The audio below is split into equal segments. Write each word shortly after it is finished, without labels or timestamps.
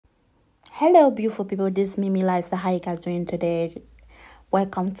Hello, beautiful people. This is Mimilifestyles. How you guys doing today?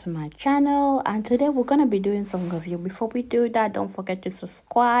 Welcome to my channel. And today we're gonna be doing some review. Before we do that, don't forget to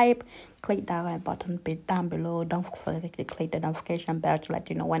subscribe. Click that red button down below. Don't forget to click the notification bell to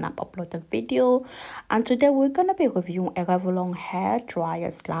let you know when I upload a video. And today we're gonna be reviewing a Revlon hair dryer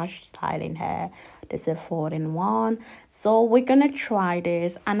slash styling hair. This is 4-in-1. So we're gonna try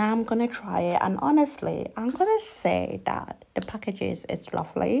this, and I'm gonna try it. And honestly, I'm gonna say that the package is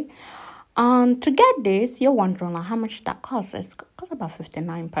lovely. To get this, you're wondering like how much that costs. It costs about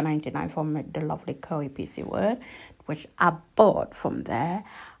 £59.99 from the lovely Curry PC Word, which I bought from there.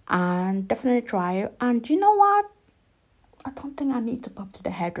 And definitely try it. And you know what? I don't think I need to pop to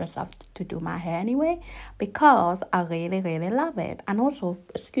the hairdresser to do my hair anyway, because I really love it. And also,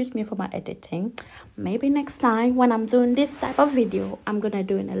 excuse me for my editing. Maybe next time when I'm doing this type of video, I'm gonna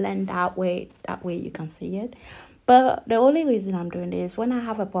do in a lens that way you can see it. But the only reason I'm doing this, when I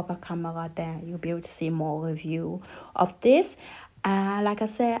have a proper camera, then you'll be able to see more review of this. Like I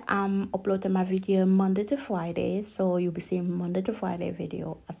said, I'm uploading my video Monday to Friday, so you'll be seeing Monday to Friday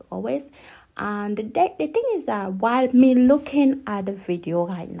video as always. And the thing is that while me looking at the video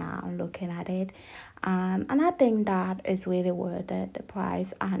right now, I'm looking at it, and I think that it's really worth it, the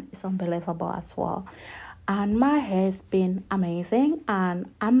price, and it's unbelievable as well. And my hair's been amazing,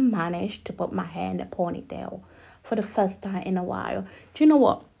 and I managed to put my hair in a ponytail for the first time in a while. Do you know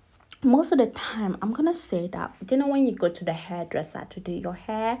what? Most of the time, I'm gonna say that, you know, when you go to the hairdresser to do your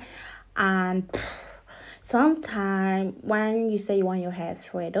hair, and sometimes when you say you want your hair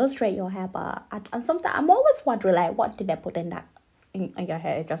straight, they'll straight your hair, but and sometimes I'm always wondering like, what did they put in that in your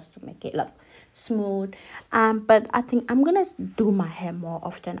hair just to make it look smooth? But I think I'm gonna do my hair more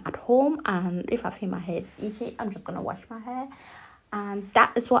often at home, and if I feel my hair itchy, I'm just gonna wash my hair. And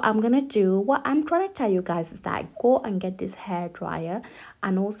that is what I'm gonna do. What I'm trying to tell you guys is that go and get this hair dryer,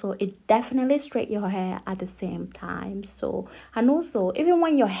 and also it definitely straighten your hair at the same time. So, and also even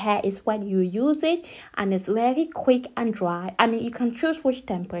when your hair is wet, you use it and it's very quick and dry, and you can choose which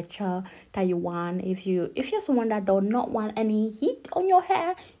temperature that you want. If you're someone that does not want any heat on your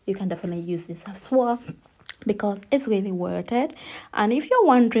hair, you can definitely use this as well, because it's really worth it. And if you're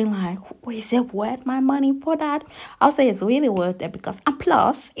wondering like, is it worth my money for that, I'll say it's really worth it, because, and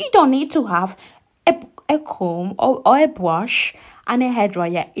plus you don't need to have a comb or a brush and a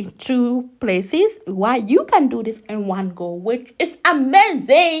hairdryer in two places. Why, you can do this in one go, which is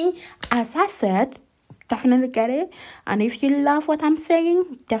amazing. As I said, definitely get it. And if you love what I'm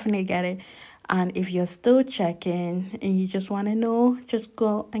saying, definitely get it. And if you're still checking and you just want to know, just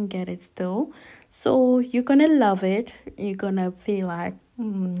go and get it still. So you're gonna love it. You're gonna feel like,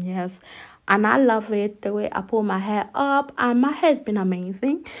 yes. And I love it, the way I pull my hair up, and my hair's been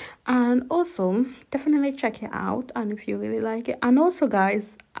amazing. And also, definitely check it out, and if you really like it. And also,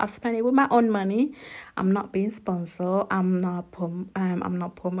 guys, I've spent it with my own money. I'm not being sponsored. I'm not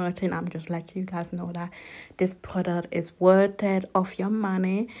promoting. I'm just letting you guys know that this product is worth it of your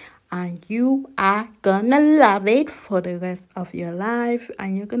money, and you are gonna love it for the rest of your life,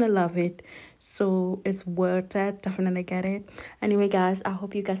 and you're gonna love it. So it's worth it. Definitely get it. Anyway, guys, I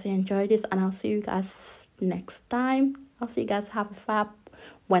hope you guys enjoyed this, and I'll see you guys next time. I'll see you guys. Have a fab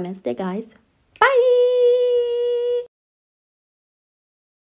Wednesday, guys.